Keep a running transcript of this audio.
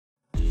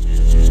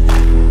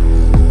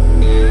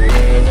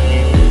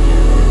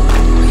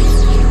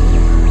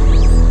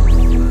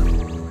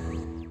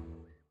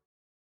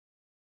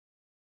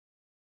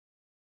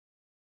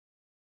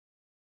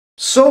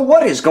So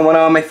what is going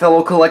on, my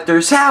fellow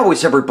collectors? How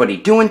is everybody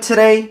doing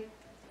today?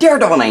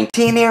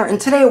 Daredevil19 here, and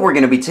today we're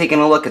going to be taking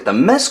a look at the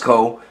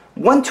Mezco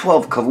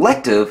 112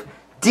 Collective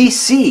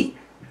DC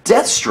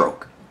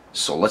Deathstroke.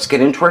 So let's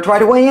get into it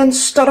right away and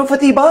start off with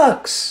the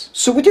box.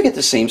 So we do get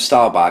the same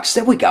style box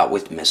that we got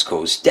with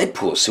Mezco's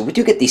Deadpool. So we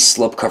do get the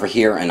slipcover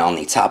here, and on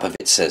the top of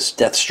it says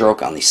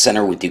Deathstroke. On the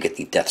center we do get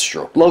the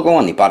Deathstroke logo.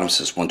 On the bottom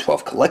says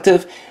 112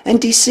 Collective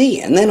and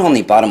DC. And then on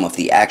the bottom of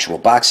the actual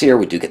box here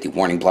we do get the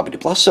warning blah blah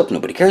blah stuff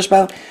nobody cares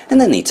about. And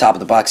then the top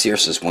of the box here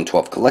says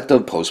 112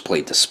 Collective post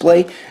play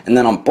display. And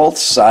then on both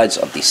sides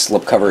of the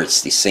slipcover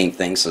it's the same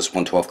thing. It says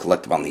 112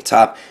 Collective on the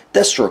top,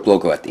 Deathstroke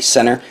logo at the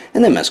center,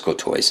 and then Mezco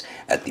Toyz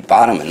at the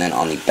bottom. And then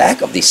on the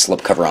back of the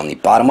slipcover on the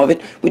bottom of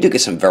it, we do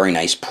get some very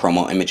nice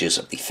promo images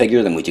of the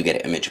figure. Then we do get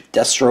an image of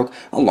Deathstroke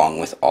along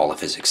with all of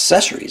his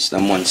accessories.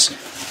 Then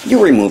once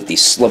you remove the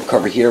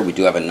slipcover here, we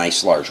do have a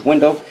nice large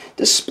window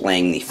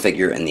displaying the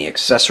figure and the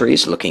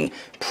accessories, looking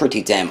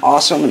pretty damn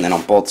awesome. And then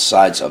on both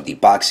sides of the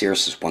box here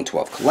says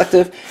 112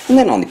 Collective, and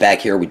then on the back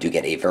here we do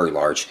get a very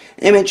large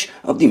image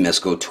of the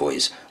Mezco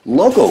Toyz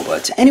logo.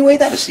 But anyway,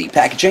 that is the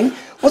packaging.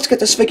 Let's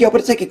get this figure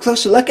open to take a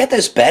closer look at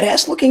this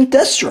badass looking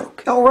Deathstroke.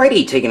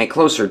 Alrighty, taking a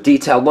closer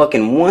detailed look,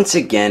 and once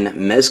again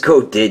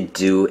Mezco did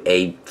do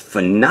a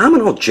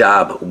phenomenal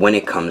job when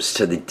it comes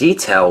to the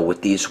detail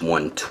with these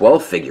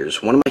 112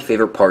 figures. One of my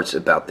favorite parts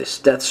about this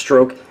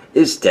Deathstroke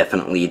is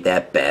definitely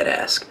that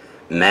badass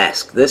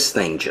mask. This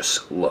thing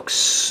just looks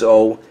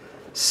so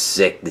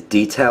sick. The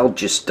detail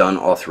just done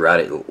all throughout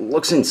it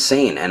looks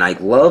insane, and I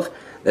love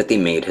that they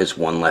made his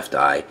one left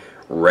eye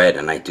red,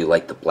 and I do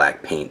like the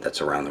black paint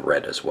that's around the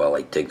red as well.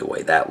 I dig the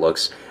way that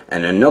looks.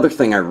 And another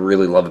thing I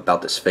really love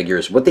about this figure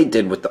is what they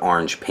did with the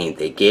orange paint.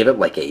 They gave it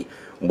like a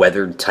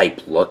weathered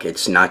type look.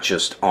 It's not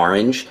just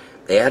orange.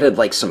 They added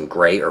like some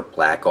gray or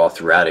black all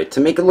throughout it to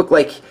make it look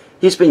like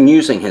he's been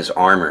using his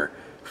armor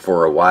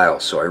for a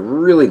while. So I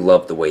really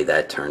love the way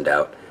that turned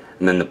out.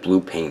 And then the blue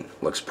paint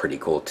looks pretty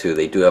cool too.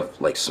 They do have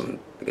like some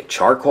like a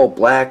charcoal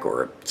black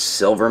or a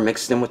silver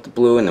mixed in with the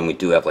blue, and then we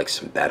do have like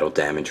some battle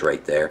damage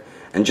right there.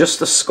 And just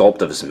the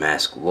sculpt of his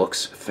mask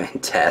looks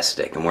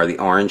fantastic. And where the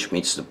orange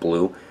meets the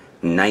blue,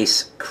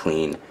 nice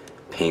clean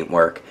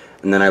paintwork.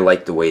 And then I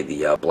like the way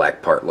the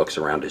black part looks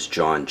around his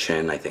jaw and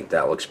chin. I think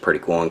that looks pretty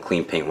cool. And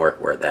clean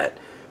paintwork where that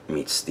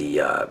meets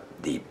the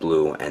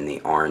blue and the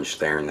orange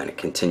there. And then it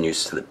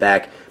continues to the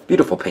back.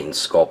 Beautiful paint and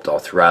sculpt all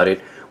throughout it.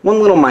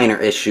 One little minor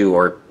issue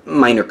or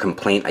minor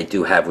complaint I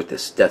do have with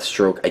this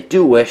Deathstroke. I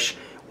do wish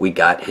we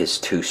got his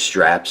two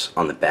straps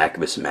on the back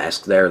of his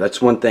mask there.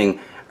 That's one thing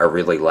I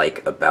really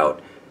like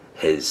about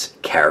his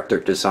character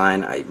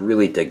design. I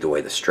really dig the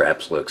way the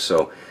straps look.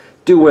 So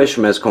do wish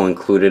Mezco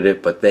included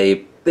it, but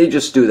they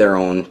just do their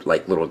own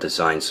like little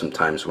designs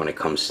sometimes when it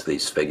comes to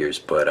these figures.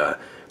 But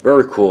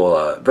very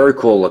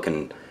cool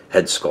looking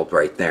head sculpt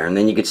right there. And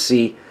then you can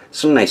see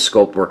some nice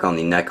sculpt work on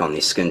the neck, on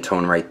the skin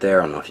tone right there.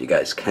 I don't know if you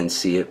guys can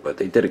see it, but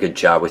they did a good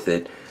job with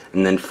it.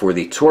 And then for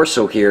the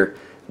torso here,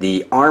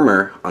 the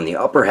armor on the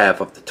upper half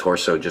of the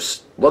torso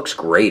just looks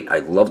great. I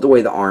love the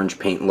way the orange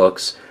paint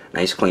looks.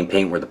 Nice clean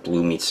paint where the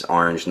blue meets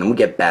orange. And then we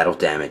get battle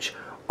damage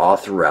all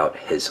throughout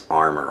his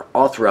armor,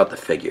 all throughout the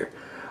figure.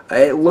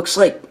 It looks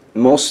like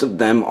most of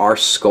them are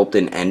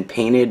sculpted and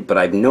painted, but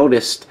I've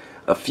noticed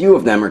a few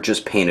of them are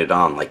just painted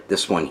on, like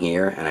this one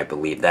here, and I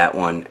believe that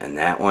one and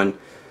that one.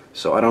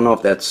 So I don't know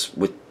if that's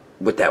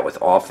with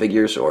all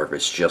figures or if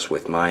it's just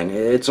with mine.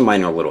 It's a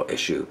minor little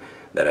issue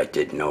that I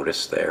did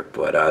notice there,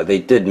 but they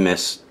did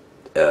miss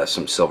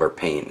some silver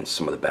paint and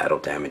some of the battle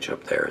damage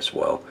up there as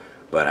well.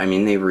 But I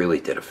mean, they really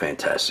did a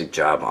fantastic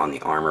job on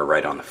the armor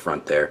right on the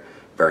front there.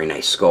 Very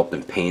nice sculpt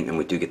and paint, and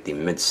we do get the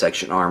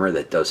midsection armor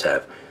that does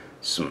have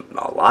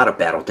a lot of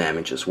battle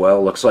damage as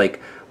well. Looks like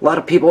a lot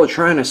of people are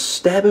trying to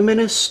stab him in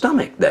his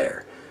stomach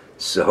there.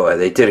 So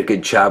they did a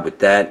good job with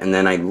that. And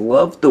then I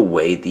love the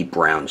way the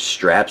brown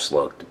straps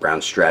look. The brown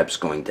straps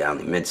going down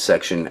the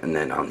midsection and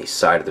then on the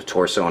side of the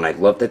torso. And I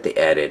love that they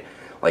added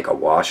like a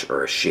wash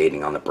or a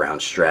shading on the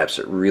brown straps.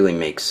 It really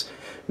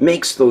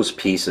makes those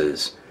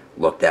pieces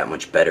look that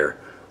much better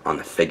on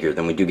the figure.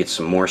 Then we do get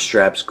some more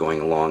straps going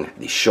along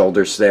the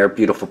shoulders there.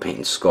 Beautiful paint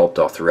and sculpt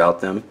all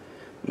throughout them.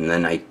 And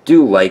then I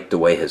do like the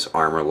way his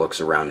armor looks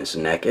around his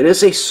neck. It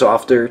is a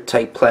softer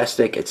type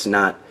plastic. It's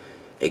not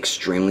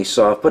extremely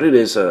soft, but it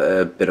is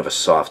a bit of a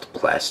soft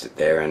plastic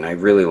there, and I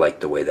really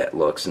like the way that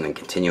looks. And then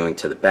continuing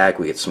to the back,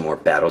 we get some more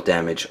battle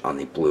damage on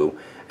the blue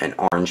and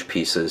orange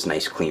pieces.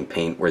 Nice clean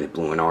paint where the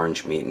blue and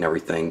orange meet and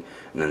everything.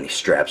 And then the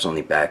straps on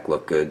the back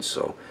look good.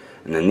 So,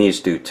 and then these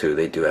do too.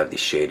 They do have the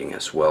shading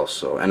as well.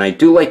 So, and I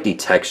do like the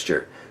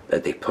texture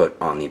that they put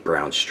on the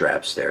brown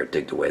straps there.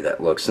 Dig the way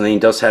that looks. And then he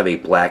does have a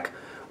black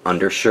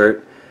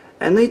undershirt,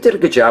 and they did a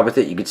good job with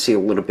it. You can see a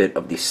little bit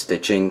of the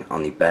stitching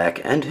on the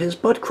back and his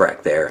butt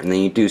crack there, and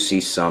then you do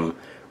see some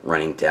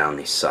running down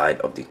the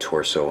side of the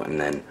torso and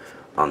then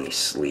on the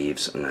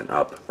sleeves and then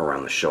up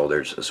around the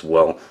shoulders as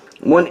well.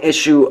 One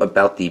issue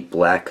about the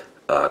black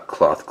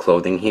cloth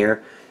clothing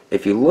here,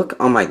 if you look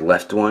on my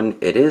left one,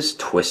 it is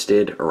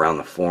twisted around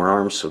the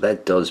forearm, so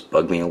that does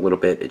bug me a little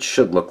bit. It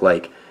should look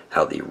like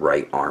how the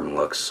right arm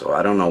looks. So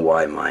I don't know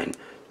why mine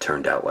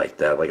turned out like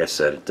that. Like I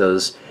said, it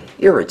does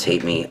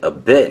irritate me a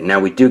bit. Now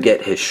we do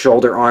get his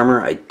shoulder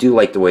armor. I do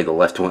like the way the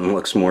left one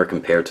looks more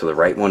compared to the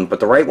right one, but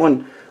the right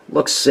one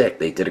looks sick.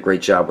 They did a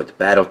great job with the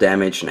battle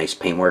damage, nice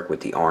paintwork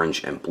with the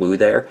orange and blue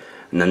there.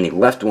 And then the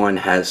left one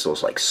has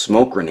those like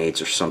smoke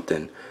grenades or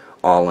something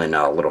all in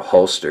little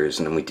holsters,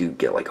 and then we do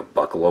get like a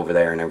buckle over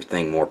there and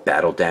everything, more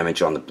battle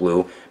damage on the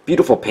blue.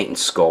 Beautiful paint and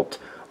sculpt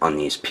on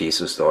these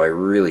pieces though. I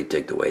really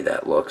dig the way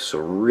that looks. So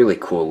really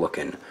cool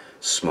looking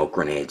smoke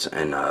grenades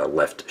and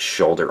left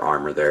shoulder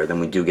armor there. Then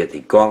we do get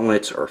the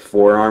gauntlets or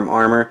forearm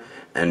armor,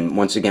 and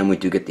once again we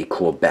do get the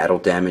cool battle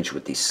damage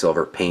with the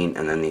silver paint,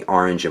 and then the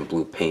orange and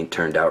blue paint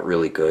turned out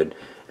really good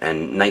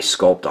and nice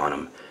sculpt on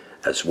them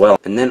as well.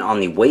 And then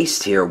on the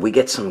waist here we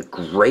get some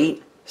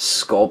great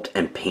sculpt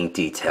and paint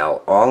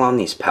detail all on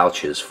these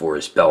pouches for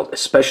his belt,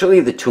 especially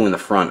the two in the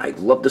front. I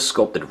love the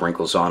sculpted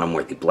wrinkles on them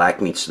where the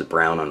black meets the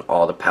brown on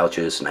all the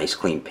pouches, nice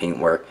clean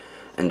paintwork,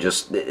 and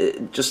just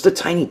the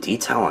tiny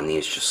detail on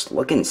these just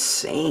look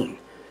insane.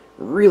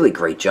 Really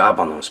great job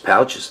on those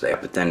pouches there.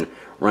 But then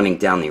running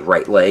down the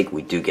right leg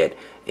we do get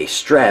a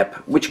strap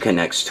which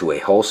connects to a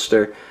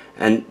holster,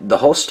 and the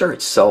holster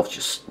itself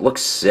just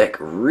looks sick.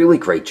 Really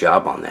great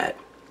job on that.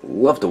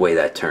 Love the way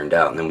that turned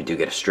out. And then we do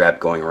get a strap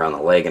going around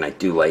the leg, and I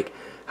do like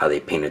how they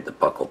painted the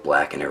buckle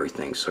black and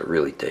everything, so I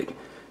really dig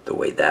the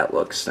way that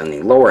looks. Then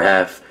the lower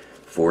half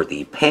for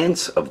the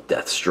pants of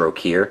Deathstroke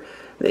here,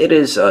 it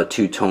is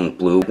two-tone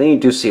blue. Then you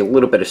do see a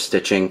little bit of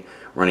stitching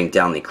running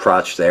down the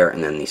crotch there,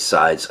 and then the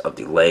sides of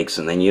the legs,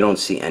 and then you don't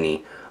see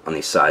any on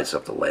the sides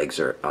of the legs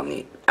or on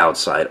the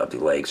outside of the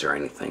legs or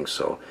anything.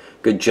 So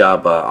good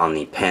job on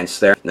the pants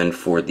there. And then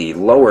for the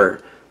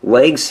lower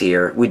legs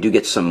here, we do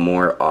get some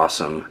more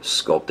awesome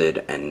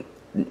sculpted and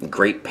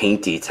great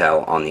paint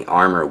detail on the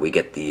armor. We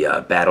get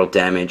the battle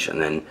damage,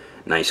 and then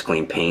nice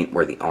clean paint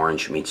where the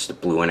orange meets the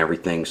blue and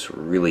everything, so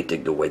really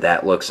dig the way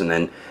that looks. And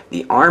then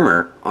the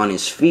armor on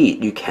his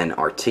feet you can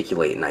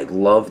articulate, and I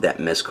love that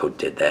Mezco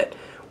did that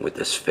with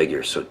this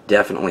figure, so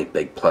definitely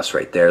big plus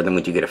right there. Then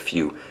we do get a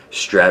few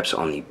straps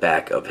on the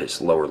back of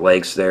his lower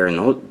legs there,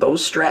 and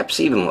those straps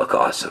even look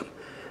awesome.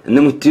 And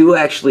then we do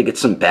actually get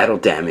some battle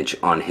damage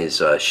on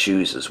his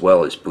shoes as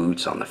well as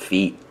boots on the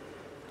feet.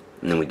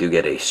 And then we do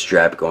get a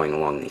strap going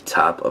along the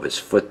top of his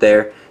foot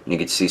there, and you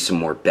can see some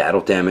more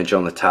battle damage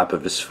on the top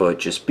of his foot.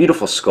 Just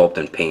beautiful sculpt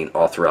and paint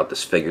all throughout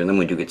this figure. And then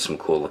we do get some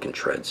cool looking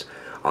treads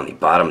on the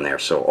bottom there.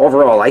 So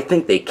overall I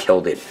think they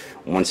killed it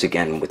once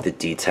again with the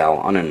detail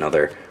on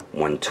another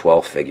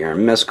 112 figure,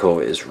 and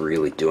Mezco is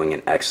really doing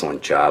an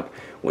excellent job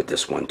with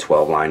this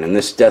 112 line. And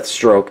this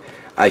Deathstroke,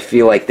 I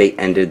feel like they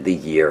ended the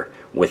year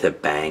with a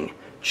bang,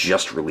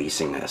 just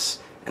releasing this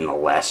in the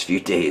last few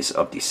days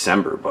of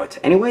December. But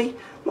anyway,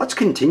 let's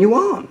continue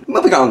on.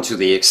 Moving on to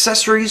the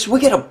accessories, we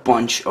get a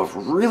bunch of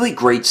really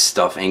great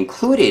stuff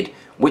included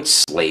with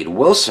Slade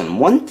Wilson.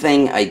 One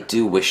thing I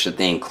do wish that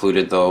they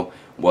included though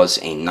was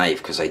a knife,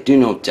 because I do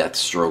know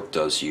Deathstroke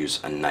does use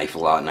a knife a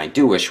lot, and I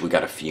do wish we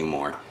got a few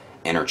more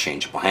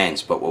interchangeable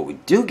hands. But what we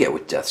do get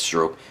with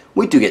Deathstroke,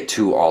 we do get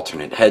two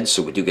alternate heads.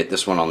 So we do get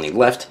this one on the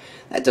left,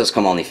 that does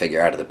come on the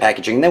figure out of the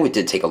packaging, that we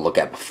did take a look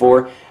at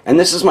before, and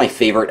this is my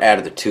favorite out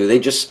of the two. They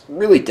just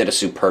really did a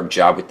superb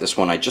job with this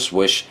one. I just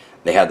wish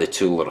they had the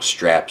two little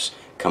straps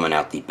coming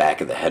out the back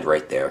of the head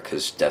right there,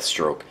 because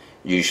Deathstroke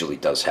usually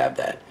does have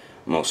that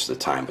most of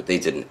the time, but they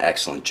did an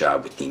excellent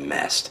job with the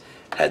masked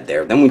head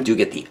there. Then we do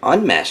get the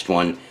unmasked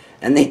one,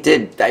 and they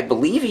did, I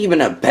believe,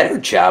 even a better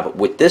job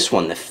with this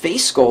one. The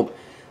face sculpt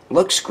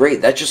looks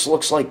great. That just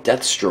looks like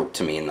Deathstroke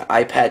to me, and the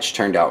eye patch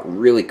turned out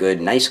really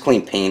good. Nice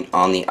clean paint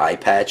on the eye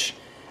patch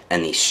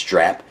and the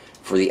strap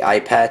for the eye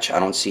patch. I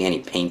don't see any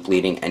paint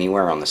bleeding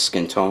anywhere on the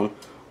skin tone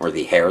or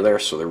the hair there,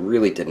 so they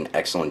really did an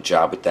excellent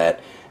job with that.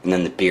 And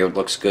then the beard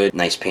looks good.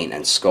 Nice paint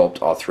and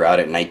sculpt all throughout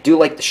it, and I do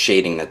like the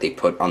shading that they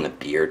put on the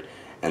beard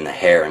and the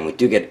hair. And we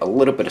do get a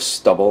little bit of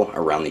stubble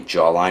around the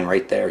jawline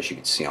right there, as you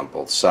can see on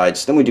both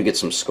sides. Then we do get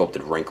some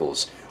sculpted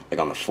wrinkles like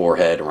on the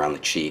forehead, around the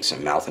cheeks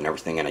and mouth and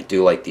everything, and I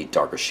do like the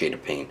darker shade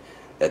of paint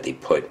that they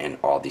put in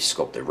all these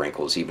sculpted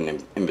wrinkles, even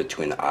in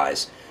between the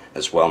eyes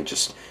as well.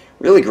 Just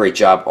really great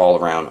job all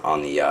around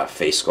on the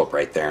face sculpt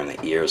right there and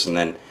the ears. And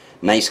then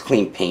nice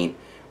clean paint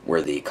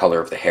where the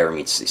color of the hair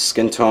meets the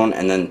skin tone,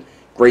 and then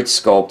great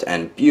sculpt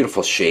and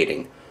beautiful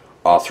shading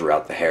all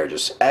throughout the hair.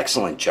 Just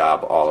excellent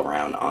job all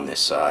around on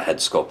this head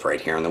sculpt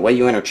right here. And the way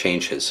you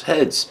interchange his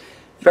heads,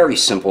 very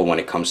simple when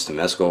it comes to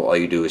Mezco. All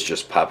you do is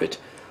just pop it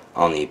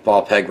on the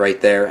ball peg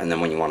right there, and then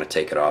when you want to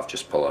take it off,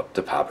 just pull up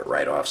to pop it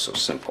right off. So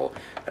simple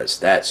as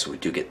that. So we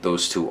do get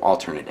those two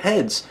alternate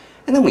heads,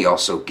 and then we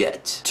also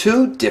get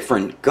two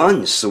different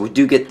guns. So we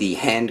do get the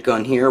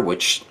handgun here,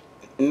 which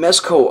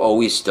Mezco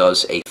always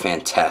does a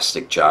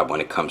fantastic job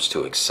when it comes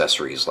to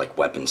accessories like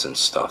weapons and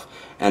stuff.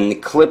 And the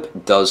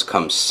clip does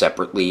come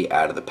separately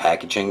out of the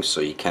packaging,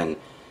 so you can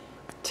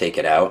take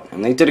it out.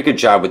 And they did a good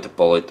job with the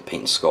bullet, the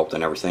paint and sculpt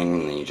and everything,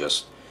 and then you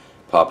just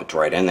pop it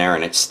right in there,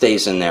 and it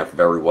stays in there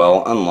very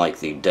well, unlike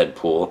the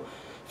Deadpool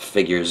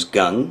figure's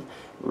gun.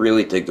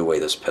 Really dig the way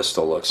this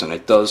pistol looks, and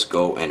it does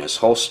go in his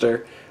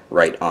holster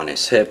right on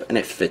his hip, and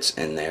it fits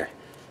in there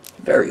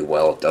very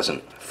well. It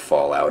doesn't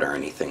fall out or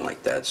anything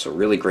like that, so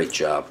really great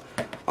job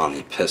on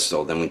the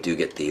pistol. Then we do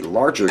get the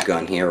larger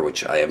gun here,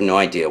 which I have no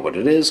idea what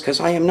it is because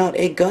I am not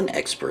a gun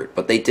expert,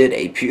 but they did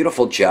a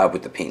beautiful job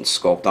with the paint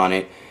sculpt on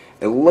it.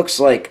 It looks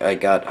like I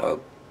got a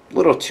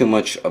little too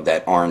much of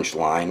that orange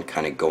line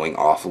kind of going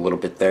off a little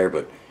bit there,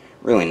 but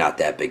really not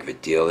that big of a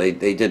deal. They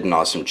did an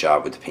awesome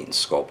job with the paint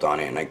sculpt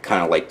on it, and I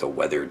kind of like the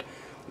weathered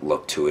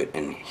look to it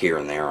and here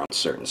and there on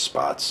certain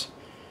spots.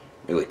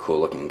 Really cool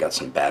looking. Got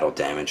some battle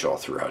damage all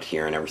throughout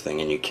here and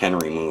everything, and you can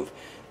remove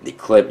the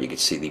clip. You can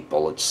see the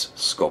bullets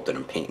sculpted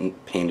and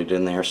painted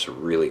in there, so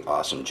really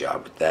awesome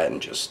job with that,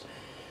 and just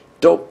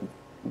dope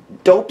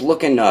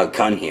looking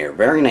gun here.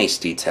 Very nice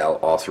detail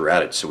all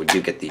throughout it. So we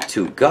do get the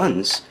two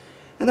guns,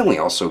 and then we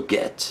also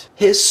get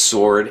his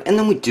sword, and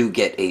then we do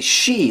get a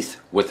sheath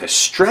with a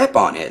strap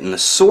on it, and the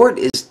sword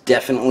is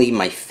definitely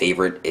my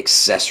favorite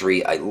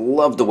accessory. I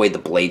love the way the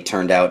blade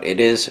turned out.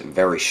 It is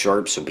very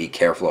sharp, so be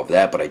careful of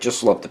that, but I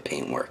just love the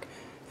paintwork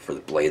for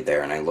the blade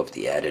there, and I love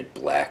the added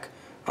black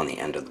on the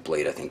end of the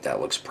blade. I think that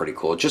looks pretty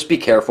cool. Just be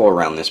careful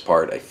around this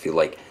part. I feel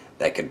like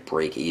that could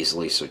break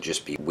easily, so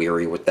just be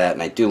wary with that.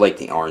 And I do like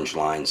the orange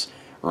lines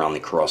around the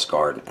cross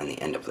guard and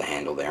the end of the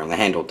handle there, and the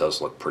handle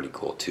does look pretty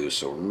cool too,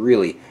 so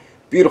really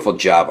beautiful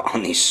job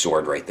on the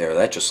sword right there.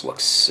 That just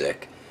looks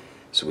sick.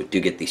 So we do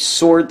get the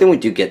sword, then we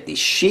do get the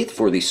sheath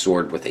for the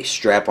sword with a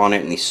strap on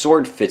it, and the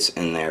sword fits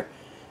in there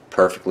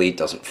perfectly. It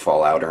doesn't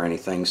fall out or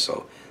anything,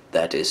 so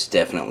that is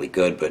definitely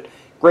good. But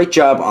great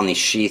job on the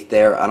sheath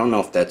there. I don't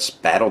know if that's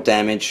battle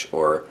damage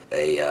or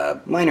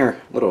a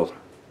minor little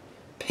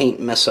paint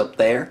mess up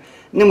there.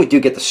 And then we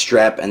do get the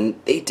strap, and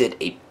they did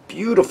a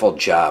beautiful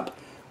job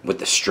with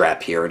the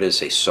strap here. It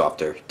is a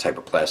softer type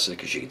of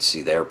plastic, as you can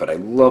see there, but I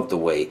love the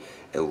way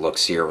it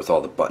looks here with all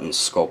the buttons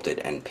sculpted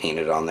and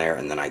painted on there.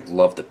 And then I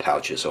love the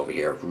pouches over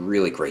here.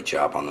 Really great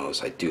job on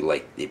those. I do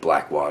like the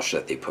black wash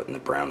that they put in the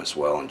brown as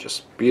well, and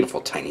just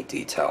beautiful tiny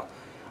detail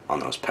on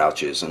those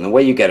pouches. And the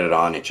way you get it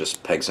on, it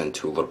just pegs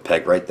into a little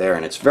peg right there,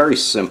 and it's very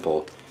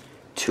simple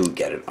to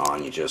get it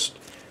on. You just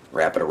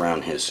wrap it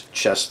around his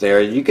chest there.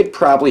 You could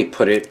probably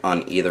put it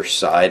on either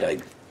side. I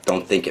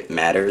don't think it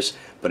matters,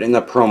 but in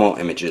the promo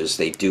images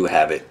they do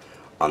have it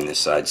on this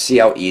side. See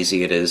how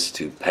easy it is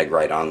to peg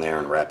right on there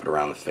and wrap it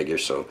around the figure,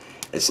 so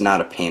it's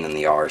not a pain in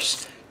the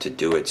arse to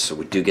do it. So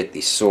we do get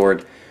the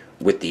sword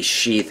with the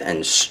sheath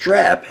and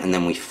strap, and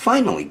then we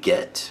finally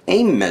get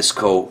a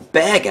Mezco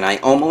bag, and I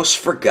almost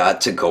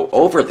forgot to go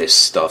over this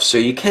stuff. So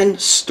you can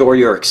store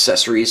your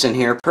accessories in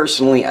here.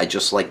 Personally, I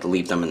just like to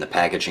leave them in the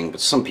packaging,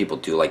 but some people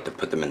do like to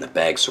put them in the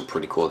bag, so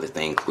pretty cool that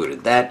they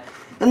included that.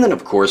 And then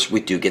of course we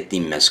do get the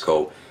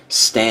Mezco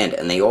stand,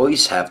 and they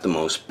always have the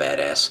most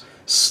badass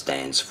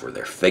stands for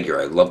their figure.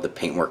 I love the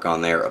paintwork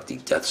on there of the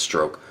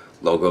Deathstroke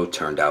logo.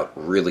 Turned out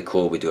really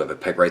cool. We do have a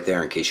peg right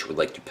there in case you would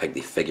like to peg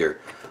the figure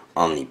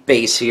on the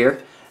base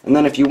here. And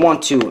then if you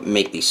want to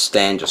make the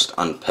stand, just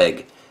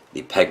unpeg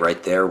the peg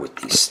right there with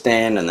the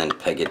stand and then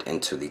peg it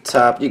into the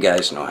top. You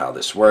guys know how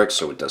this works.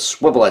 So it does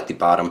swivel at the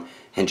bottom,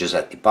 hinges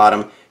at the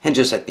bottom,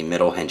 hinges at the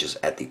middle, hinges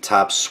at the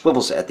top,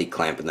 swivels at the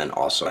clamp, and then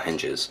also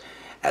hinges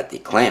at the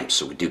clamp.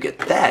 So we do get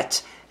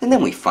that, and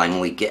then we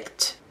finally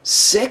get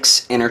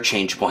 6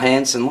 interchangeable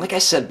hands. And like I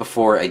said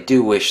before, I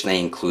do wish they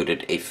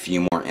included a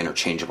few more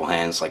interchangeable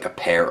hands, like a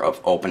pair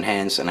of open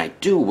hands, and I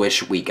do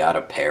wish we got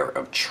a pair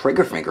of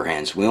trigger finger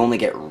hands. We only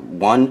get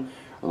one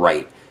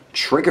right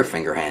trigger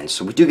finger hand,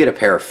 so we do get a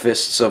pair of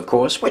fists, of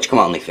course, which come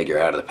on the figure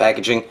out of the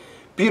packaging.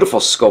 Beautiful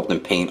sculpt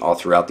and paint all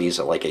throughout these.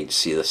 I like how you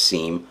see the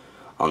seam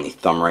on the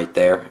thumb right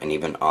there, and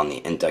even on the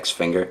index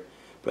finger.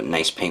 But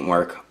nice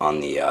paintwork on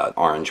the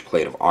orange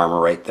plate of armor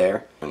right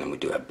there. And then we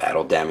do have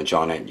battle damage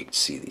on it. You can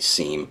see the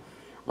seam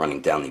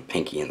running down the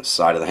pinky and the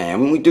side of the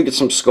hand. And we do get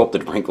some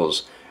sculpted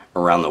wrinkles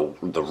around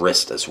the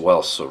wrist as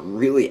well. So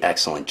really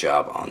excellent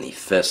job on the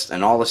fist.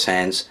 And all his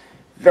hands,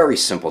 very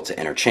simple to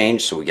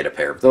interchange. So we get a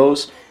pair of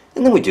those.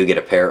 And then we do get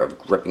a pair of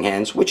gripping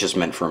hands, which is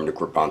meant for him to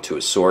grip onto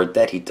his sword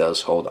that he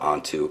does hold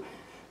onto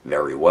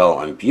very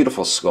well. And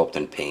beautiful sculpt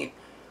and paint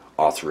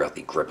all throughout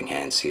the gripping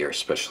hands here,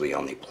 especially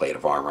on the plate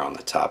of armor on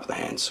the top of the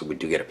hand. So we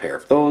do get a pair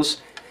of those.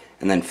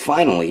 And then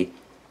finally,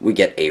 we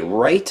get a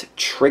right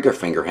trigger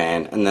finger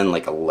hand and then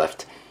like a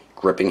left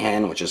gripping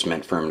hand, which is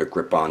meant for him to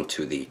grip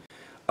onto the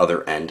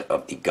other end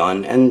of the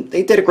gun. And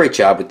they did a great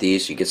job with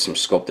these. You get some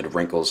sculpted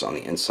wrinkles on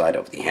the inside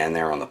of the hand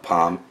there on the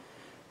palm.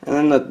 And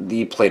then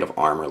the plate of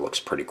armor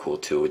looks pretty cool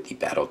too with the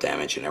battle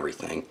damage and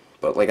everything.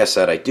 But like I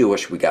said, I do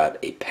wish we got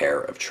a pair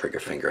of trigger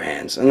finger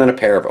hands and then a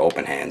pair of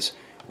open hands.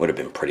 Would have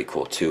been pretty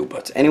cool too.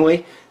 But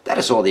anyway, that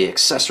is all the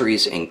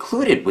accessories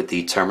included with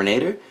the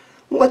Terminator.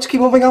 Let's keep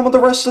moving on with the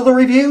rest of the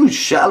reviews,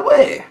 shall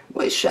we?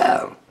 We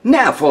shall.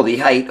 Now for the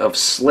height of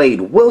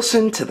Slade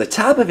Wilson. To the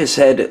top of his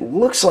head, it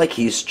looks like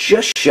he's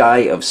just shy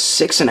of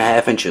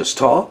 6.5 inches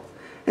tall.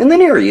 And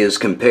then here he is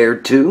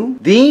compared to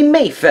the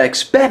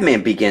Mafex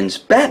Batman Begins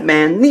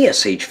Batman, the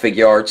SH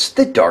Figure Arts,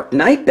 the Dark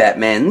Knight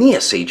Batman, the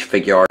SH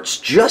Figure Arts,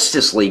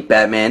 Justice League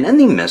Batman, and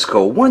the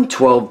Mezco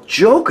 112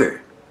 Joker.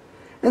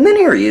 And then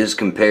here he is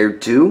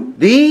compared to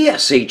the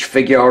SH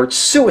Figure Arts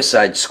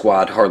Suicide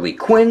Squad Harley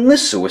Quinn, the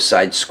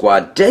Suicide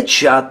Squad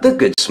Deadshot, the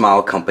Good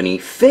Smile Company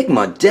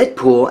Figma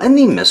Deadpool, and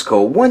the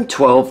Mezco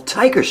 112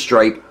 Tiger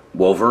Stripe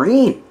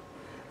Wolverine.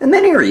 And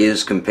then here he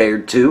is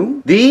compared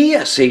to the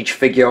SH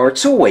Figure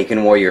Arts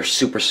Awakened Warrior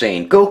Super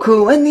Saiyan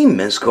Goku and the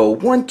Mezco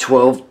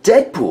 112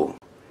 Deadpool.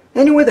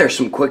 Anyway, there's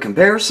some quick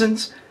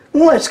comparisons.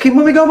 Let's keep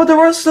moving on with the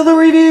rest of the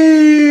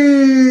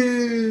review.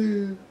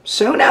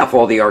 So now for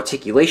all the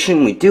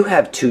articulation, we do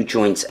have two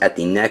joints at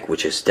the neck,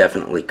 which is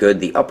definitely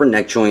good. The upper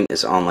neck joint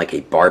is on like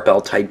a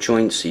barbell type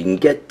joint, so you can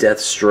get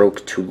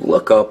Deathstroke to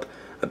look up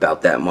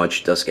about that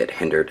much. It does get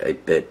hindered a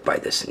bit by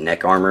this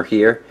neck armor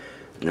here.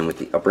 And then with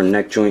the upper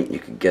neck joint, you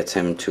can get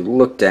him to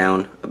look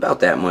down about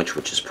that much,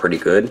 which is pretty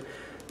good.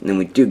 And then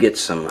we do get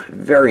some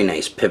very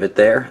nice pivot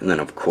there. And then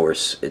of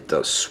course, it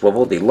does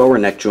swivel. The lower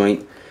neck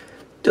joint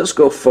does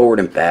go forward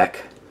and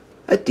back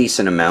a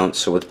decent amount,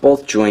 so with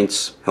both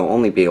joints he'll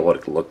only be able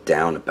to look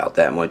down about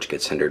that much,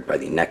 gets hindered by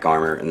the neck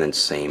armor, and then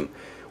same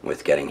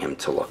with getting him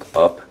to look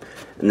up.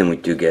 And then we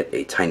do get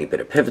a tiny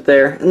bit of pivot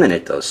there, and then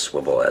it does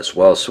swivel as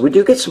well, so we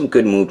do get some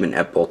good movement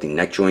at both the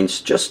neck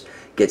joints, just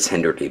gets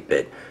hindered a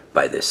bit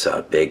by this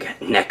big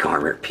neck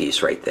armor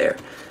piece right there.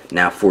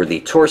 Now for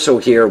the torso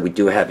here, we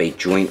do have a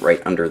joint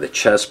right under the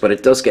chest, but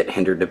it does get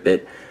hindered a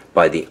bit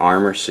by the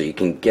armor, so you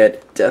can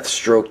get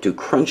Deathstroke to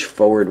crunch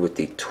forward with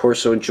the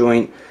torso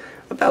joint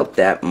about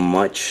that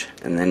much,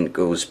 and then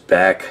goes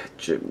back,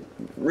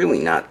 really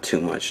not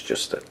too much,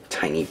 just a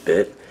tiny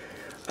bit.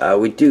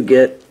 We do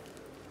get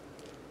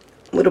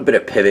a little bit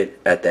of pivot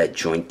at that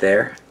joint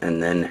there,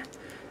 and then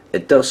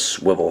it does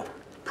swivel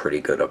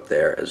pretty good up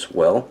there as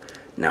well.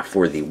 Now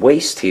for the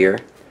waist here,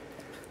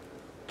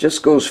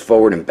 just goes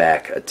forward and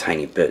back a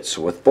tiny bit,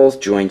 so with both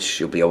joints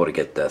you'll be able to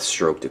get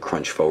Deathstroke to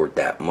crunch forward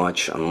that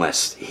much,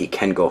 unless he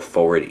can go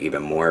forward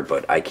even more,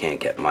 but I can't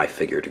get my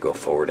figure to go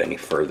forward any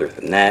further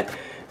than that.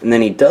 And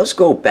then he does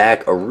go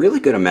back a really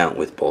good amount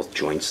with both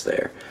joints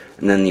there.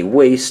 And then the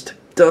waist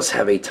does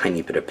have a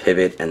tiny bit of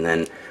pivot, and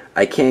then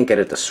I can't get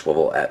it to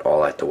swivel at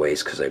all at the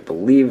waist, because I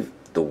believe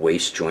the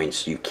waist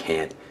joints you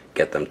can't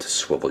get them to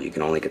swivel. You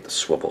can only get the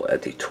swivel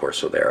at the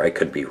torso there. I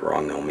could be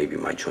wrong though, maybe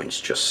my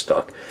joint's just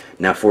stuck.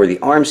 Now for the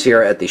arms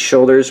here at the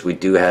shoulders, we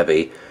do have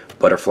a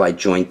butterfly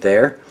joint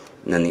there,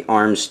 and then the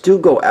arms do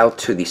go out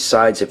to the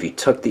sides. If you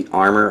tuck the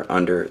armor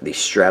under the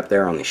strap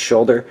there on the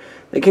shoulder,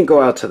 they can go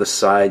out to the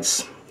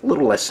sides a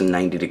little less than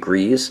 90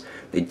 degrees.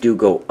 They do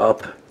go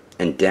up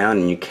and down,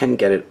 and you can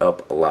get it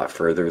up a lot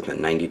further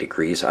than 90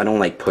 degrees. I don't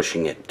like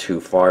pushing it too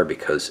far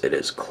because it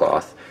is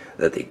cloth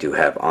that they do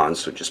have on,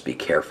 so just be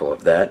careful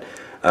of that.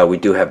 We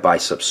do have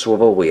bicep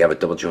swivel. We have a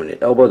double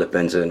jointed elbow that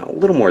bends in a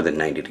little more than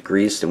 90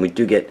 degrees. And we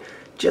do get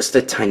just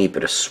a tiny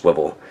bit of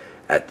swivel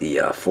at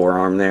the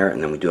forearm there.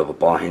 And then we do have a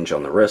ball hinge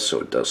on the wrist,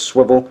 so it does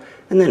swivel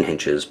and then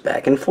hinges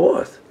back and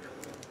forth.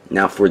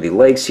 Now for the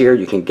legs here,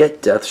 you can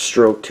get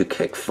Deathstroke to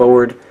kick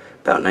forward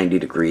about 90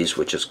 degrees,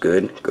 which is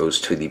good. Goes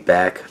to the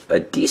back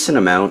a decent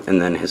amount,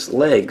 and then his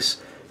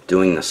legs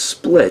doing the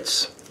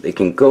splits, they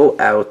can go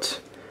out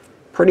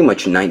pretty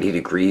much 90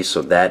 degrees,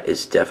 so that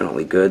is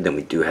definitely good. Then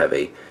we do have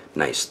a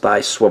nice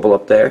thigh swivel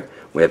up there.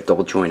 We have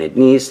double jointed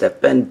knees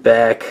that bend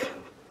back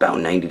about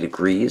 90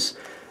 degrees,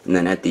 and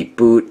then at the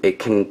boot it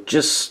can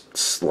just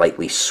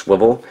slightly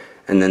swivel.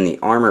 And then the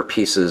armor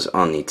pieces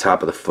on the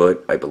top of the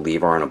foot, I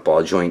believe, are on a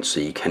ball joint, so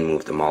you can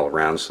move them all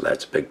around, so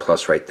that's a big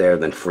plus right there.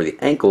 Then for the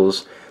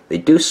ankles, they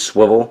do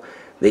swivel.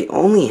 They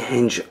only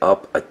hinge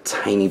up a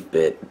tiny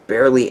bit,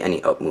 barely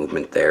any up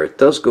movement there. It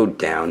does go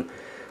down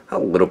a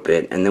little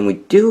bit, and then we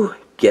do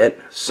get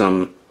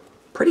some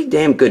pretty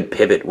damn good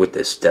pivot with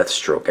this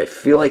Deathstroke. I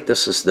feel like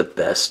this is the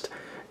best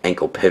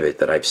ankle pivot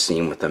that I've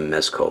seen with the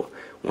Mezco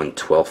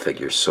 112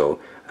 figures, so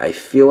I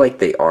feel like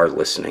they are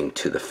listening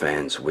to the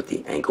fans with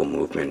the ankle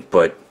movement,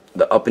 but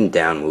the up and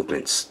down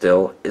movement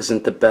still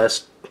isn't the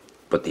best,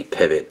 but the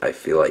pivot I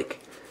feel like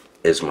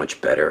is much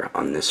better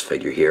on this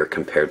figure here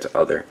compared to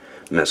other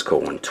Mezco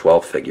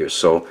 112 figures.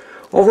 So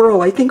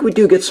overall, I think we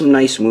do get some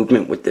nice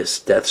movement with this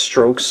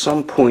Deathstroke.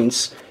 Some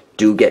points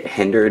do get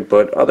hindered,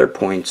 but other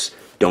points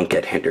don't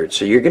get hindered,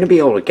 so you're going to be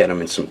able to get them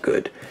in some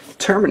good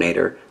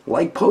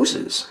Terminator-like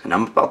poses, and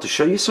I'm about to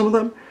show you some of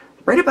them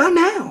right about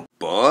now.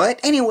 But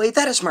anyway,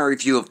 that is my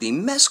review of the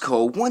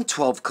Mezco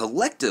 112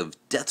 Collective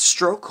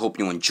Deathstroke. Hope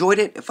you enjoyed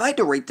it. If I had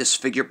to rate this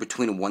figure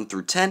between a 1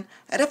 through 10,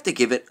 I'd have to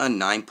give it a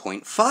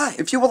 9.5.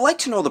 If you would like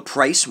to know the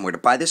price and where to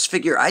buy this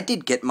figure, I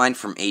did get mine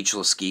from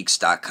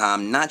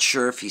Agelessgeeks.com. Not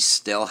sure if he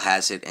still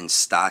has it in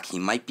stock. He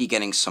might be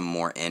getting some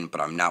more in, but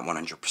I'm not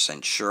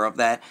 100% sure of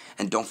that.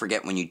 And don't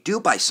forget, when you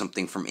do buy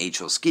something from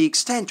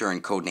Agelessgeeks, enter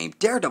in codename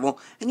Daredevil,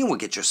 and you will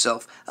get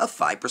yourself a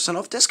 5%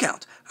 off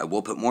discount. I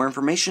will put more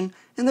information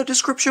in the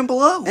description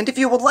below. And if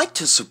you would like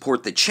to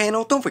support the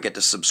channel, don't forget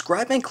to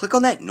subscribe and click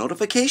on that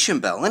notification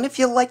bell. And if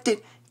you liked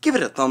it, give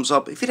it a thumbs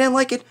up. If you didn't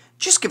like it,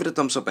 just give it a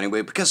thumbs up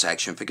anyway, because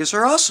action figures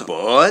are awesome.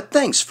 But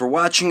thanks for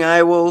watching.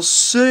 I will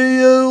see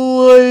you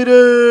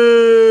later.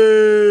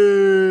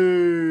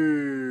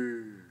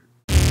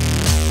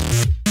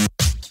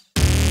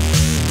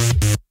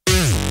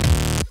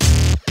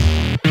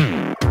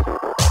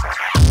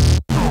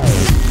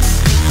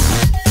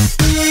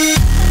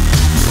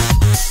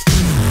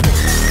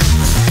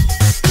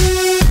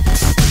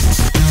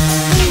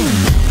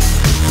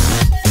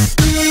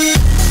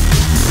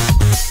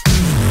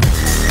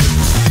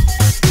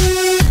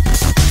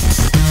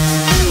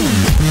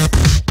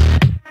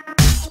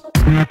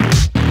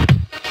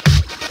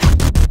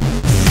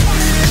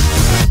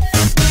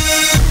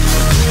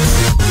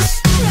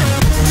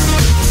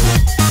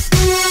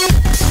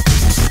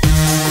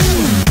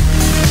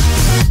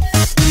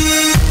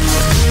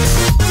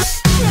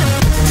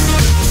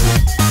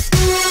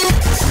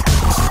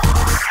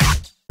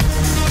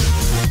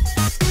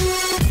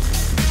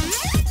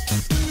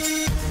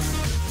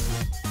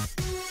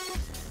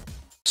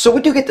 So we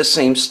do get the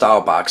same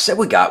style box that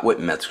we got with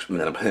Mezco.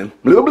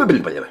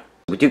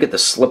 We do get the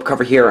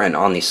slipcover here, and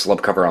on the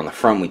slipcover on the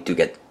front, we do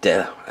get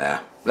damn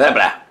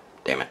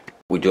it.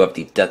 We do have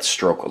the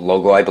Deathstroke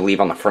logo, I believe,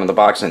 on the front of the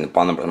box, and the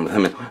bottom.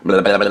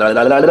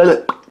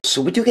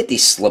 So we do get the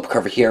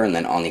slipcover here, and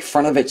then on the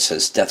front of it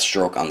says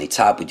Deathstroke. On the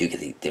top, we do get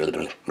the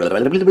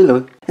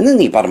and then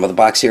the bottom of the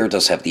box here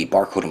does have the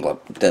barcode and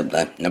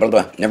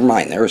never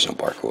mind, there is no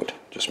barcode.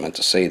 Just meant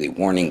to say the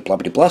warning blah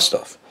blah blah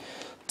stuff.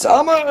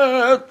 Damn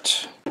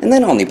it! And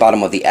then on the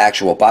bottom of the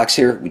actual box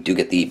here, we do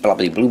get the blah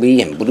blah blah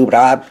and blah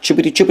blah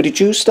chippity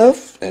choo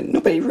stuff that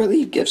nobody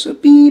really gives a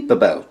beep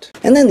about.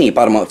 And then the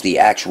bottom of the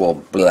actual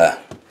blah.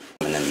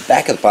 And then the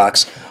back of the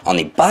box, on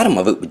the bottom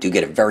of it, we do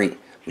get a blah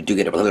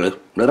blah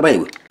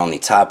blah. On the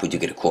top, we do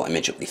get a cool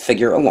image of the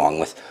figure along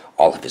with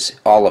all of his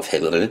blah blah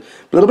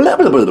blah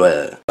blah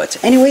blah. But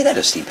anyway, that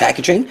is the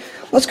packaging.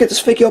 Let's get this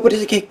figure up with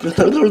the cake.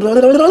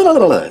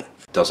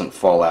 Doesn't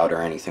fall out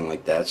or anything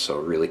like that, so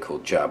really cool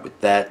job with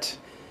that.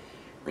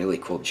 Really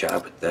cool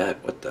job with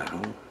that. What the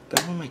hell?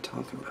 Am I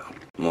talking about?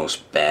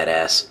 Most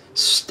badass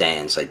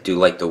stands. I do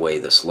like the way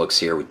this looks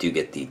here. We do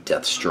get the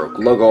Deathstroke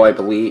logo, I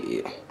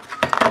believe.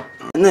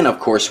 And then, of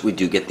course, we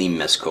do get the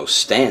Mezco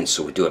stand.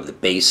 So we do have the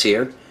base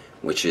here,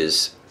 which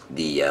is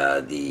the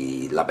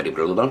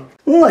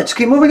Let's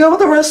keep moving on with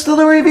the rest of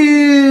the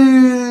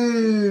review.